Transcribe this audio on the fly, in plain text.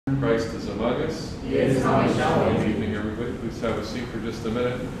Christ is among us. He is coming shortly. Good evening, everybody. Please have a seat for just a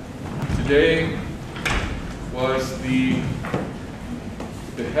minute. Today was the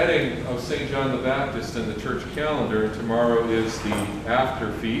beheading of St. John the Baptist in the church calendar. Tomorrow is the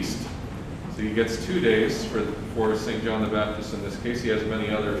after feast. So he gets 2 days for St. John the Baptist in this case. He has many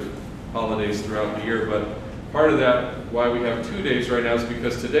other holidays throughout the year, but part of that, why we have 2 days right now, is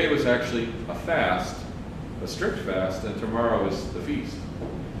because today was actually a fast, a strict fast, and tomorrow is the feast.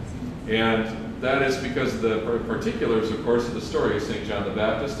 And that is because of the particulars, of course, of the story of St. John the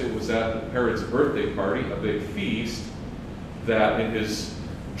Baptist. It was at Herod's birthday party, a big feast, that in his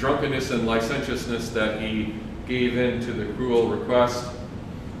drunkenness and licentiousness that he gave in to the cruel request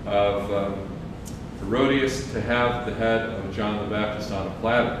of Herodias to have the head of John the Baptist on a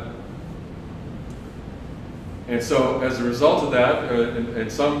platter. And so as a result of that, in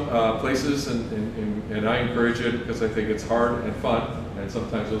some places, and I encourage it because I think it's hard and fun, and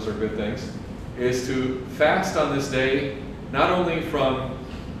sometimes those are good things, is to fast on this day, not only from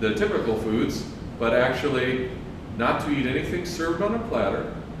the typical foods, but actually not to eat anything served on a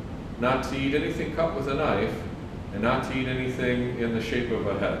platter, not to eat anything cut with a knife, and not to eat anything in the shape of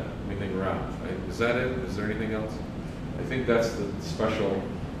a head, anything round. Is that it? Is there anything else? I think that's the special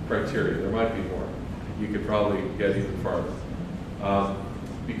criteria. There might be more. You could probably get even farther.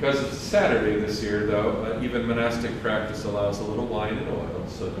 Because it's Saturday this year, though, even monastic practice allows a little wine and oil,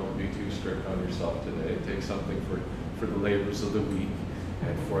 so don't be too strict on yourself today. Take something for the labors of the week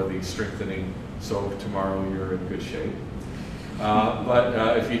and for the strengthening, so tomorrow you're in good shape.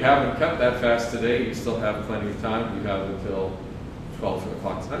 But if you haven't kept that fast today, you still have plenty of time. You have until 12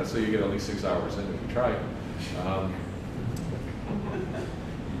 o'clock tonight, so you get at least 6 hours in if you try.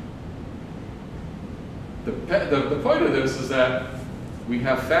 The point of this is that we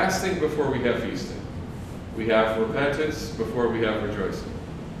have fasting before we have feasting. We have repentance before we have rejoicing.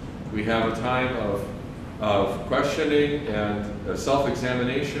 We have a time of questioning and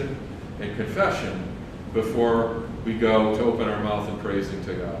self-examination and confession before we go to open our mouth in praising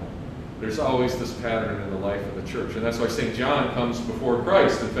to God. There's always this pattern in the life of the church, and that's why St. John comes before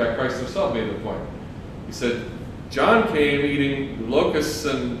Christ. In fact, Christ himself made the point. He said, John came eating locusts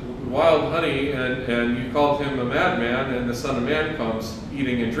and wild honey, and you called him a madman, and the Son of Man comes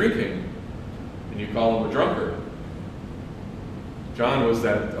eating and drinking, and you call him a drunkard. John was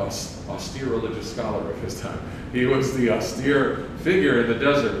that austere religious scholar of his time. He was the austere figure in the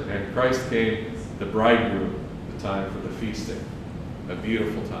desert, and Christ came the bridegroom, the time for the feasting, a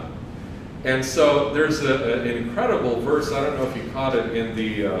beautiful time. And so there's an incredible verse. I don't know if you caught it in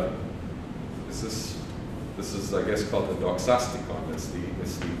the, this is, I guess, called the Doxasticon. It's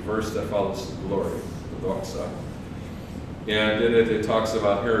the verse that follows the glory, the doxa. And in it talks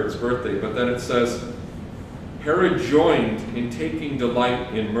about Herod's birthday, but then it says, Herod joined in taking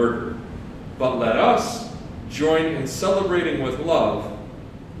delight in murder, but let us join in celebrating with love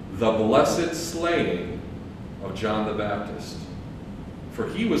the blessed slaying of John the Baptist. For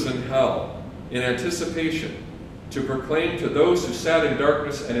he was in hell in anticipation to proclaim to those who sat in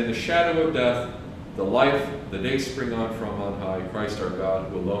darkness and in the shadow of death the life, the day spring on from on high, Christ our God,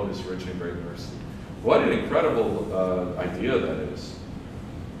 who alone is rich in great mercy. What an incredible idea that is.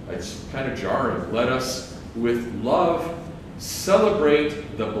 It's kind of jarring. Let us, with love,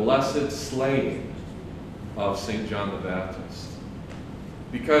 celebrate the blessed slaying of St. John the Baptist.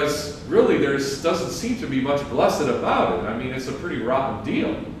 Because really there doesn't seem to be much blessed about it. I mean, it's a pretty rotten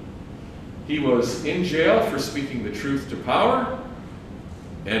deal. He was in jail for speaking the truth to power,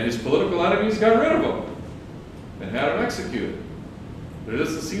 and his political enemies got rid of him and had him executed. There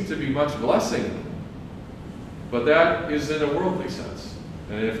doesn't seem to be much blessing, but that is in a worldly sense.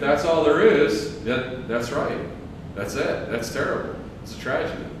 And if that's all there is, then that's right. That's it. That's terrible. It's a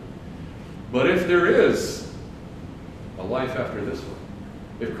tragedy. But if there is a life after this one,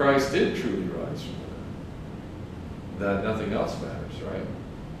 if Christ did truly rise from the dead, then nothing else matters, right?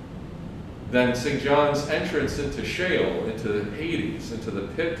 Then St. John's entrance into Sheol, into Hades, into the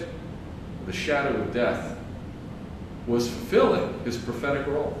pit, the shadow of death, was fulfilling his prophetic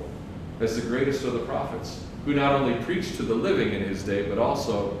role as the greatest of the prophets, who not only preached to the living in his day, but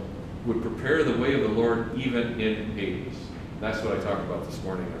also would prepare the way of the Lord even in Hades. That's what I talked about this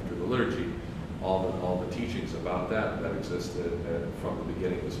morning after the liturgy, all the teachings about that existed from the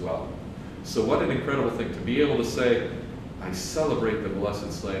beginning as well. So what an incredible thing to be able to say, I celebrate the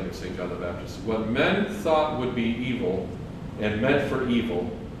blessed slaying of St. John the Baptist. What men thought would be evil and meant for evil,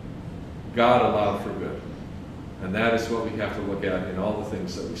 God allowed for good. And that is what we have to look at in all the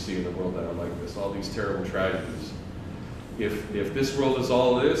things that we see in the world that are like this, all these terrible tragedies. If this world is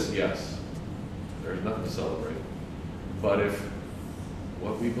all it is, yes, there's nothing to celebrate. But if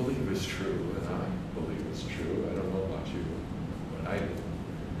what we believe is true, and I believe is true, I don't know about you, but I do,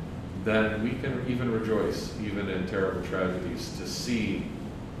 then we can even rejoice, even in terrible tragedies, to see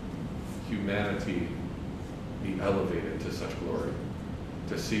humanity be elevated to such glory,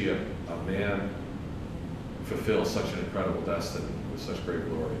 to see a man fulfill such an incredible destiny with such great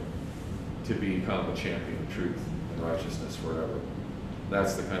glory, to become a champion of truth and righteousness forever.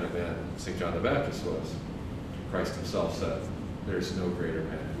 That's the kind of man St. John the Baptist was. Christ himself said, there's no greater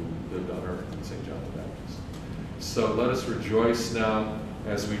man who lived on earth than St. John the Baptist. So let us rejoice now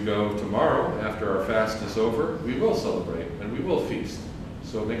as we go tomorrow, after our fast is over. We will celebrate and we will feast.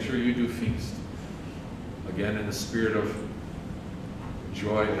 So make sure you do feast. Again, in the spirit of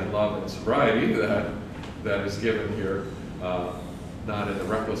joy and love and sobriety that is given here, not in the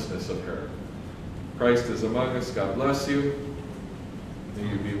recklessness of Herod. Christ is among us. God bless you. May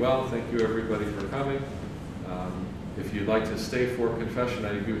you be well. Thank you, everybody, for coming. If you'd like to stay for confession,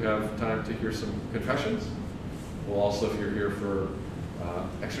 I do have time to hear some confessions. We'll also, if you're here for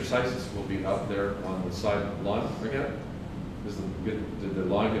exercises, we'll be out there on the side lawn again. Did the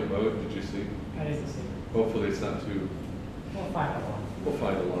lawn get mowed? Did you see? I didn't see. Hopefully it's not too... We'll find a one. We'll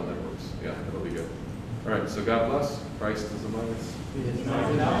find a lawn that works. Yeah, it'll be good. All right, so God bless. Christ is among us. He is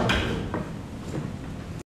not.